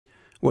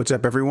What's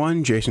up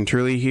everyone, Jason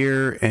Turley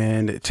here,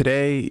 and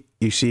today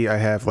you see I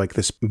have like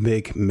this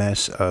big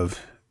mess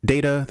of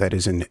data that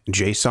is in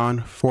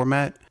JSON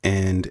format,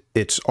 and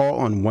it's all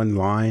on one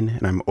line,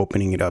 and I'm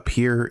opening it up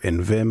here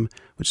in Vim,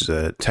 which is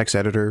a text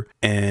editor,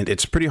 and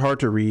it's pretty hard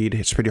to read,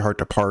 it's pretty hard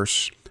to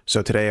parse.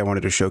 So today I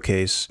wanted to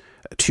showcase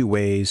two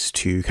ways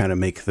to kind of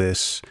make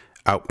this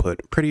output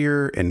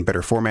prettier and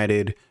better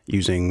formatted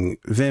using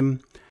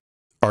Vim,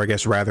 or I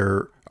guess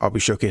rather I'll be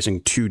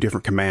showcasing two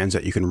different commands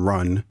that you can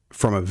run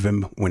from a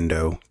Vim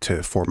window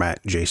to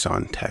format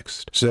JSON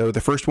text. So the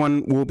first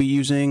one we'll be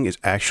using is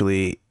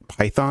actually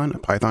Python, a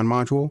Python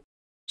module.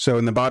 So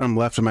in the bottom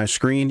left of my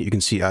screen, you can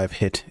see I've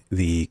hit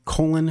the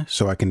colon,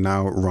 so I can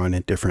now run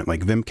different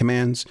like Vim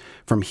commands.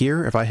 From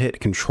here, if I hit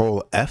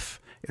Control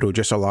F, it'll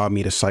just allow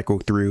me to cycle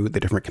through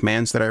the different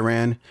commands that I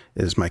ran.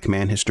 This is my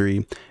command history,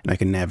 and I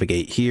can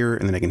navigate here,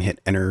 and then I can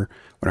hit Enter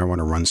when I want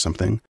to run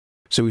something.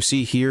 So we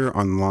see here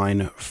on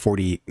line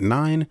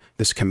 49,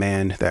 this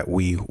command that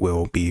we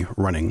will be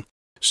running.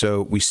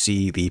 So we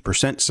see the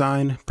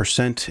 %,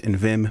 percent in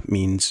Vim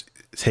means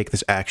take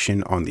this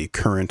action on the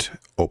current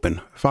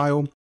open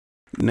file.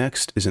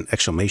 Next is an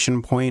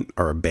exclamation point,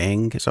 or a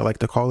bang as I like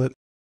to call it.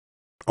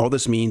 All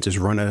this means is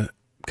run a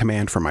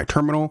command from my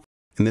terminal.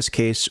 In this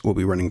case, we'll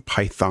be running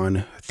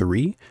Python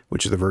 3,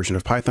 which is the version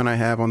of Python I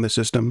have on the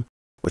system,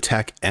 with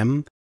tac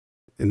M.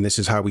 And this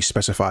is how we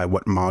specify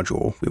what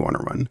module we want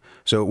to run.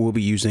 So we'll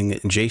be using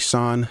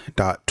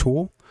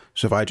JSON.tool.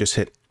 So if I just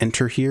hit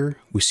enter here,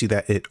 we see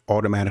that it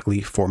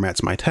automatically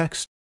formats my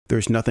text.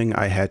 There's nothing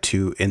I had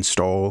to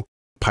install.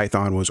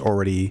 Python was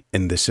already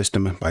in the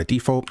system by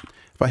default.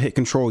 If I hit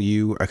Control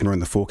U, I can run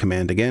the full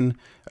command again.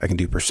 I can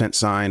do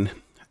 %,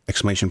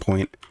 exclamation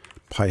point,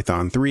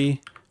 Python 3,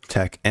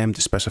 tac M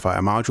to specify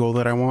a module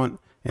that I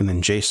want, and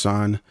then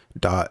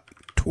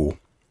JSON.tool.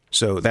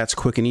 So that's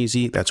quick and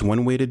easy. That's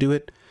one way to do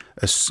it.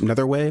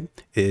 Another way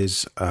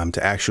is to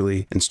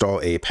actually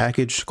install a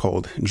package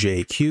called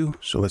JQ.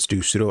 So let's do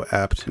sudo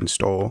apt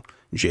install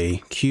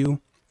JQ.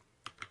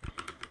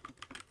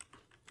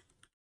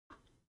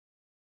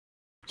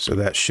 So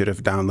that should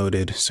have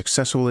downloaded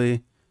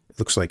successfully. It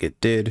looks like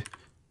it did.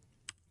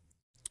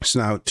 So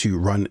now to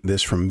run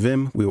this from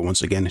Vim, we will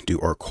once again do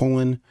our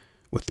colon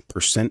with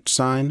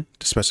 %,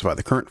 to specify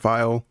the current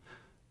file,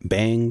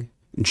 bang,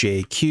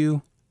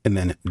 JQ, and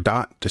then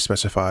dot to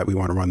specify we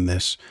want to run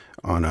this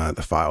on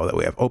the file that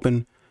we have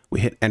open.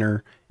 We hit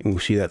enter, and we'll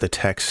see that the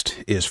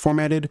text is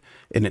formatted,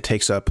 and it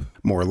takes up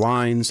more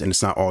lines, and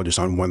it's not all just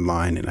on one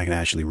line, and I can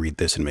actually read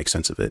this and make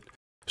sense of it.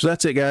 So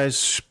that's it,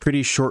 guys.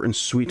 Pretty short and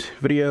sweet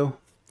video.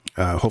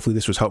 Hopefully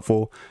this was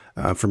helpful.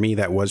 For me,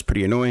 that was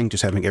pretty annoying,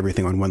 just having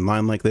everything on one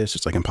line like this.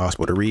 It's like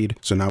impossible to read.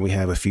 So now we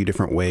have a few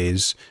different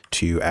ways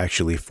to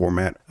actually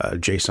format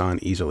JSON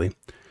easily.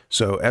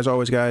 So as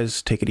always,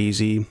 guys, take it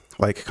easy,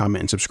 like,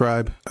 comment, and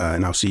subscribe,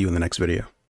 and I'll see you in the next video.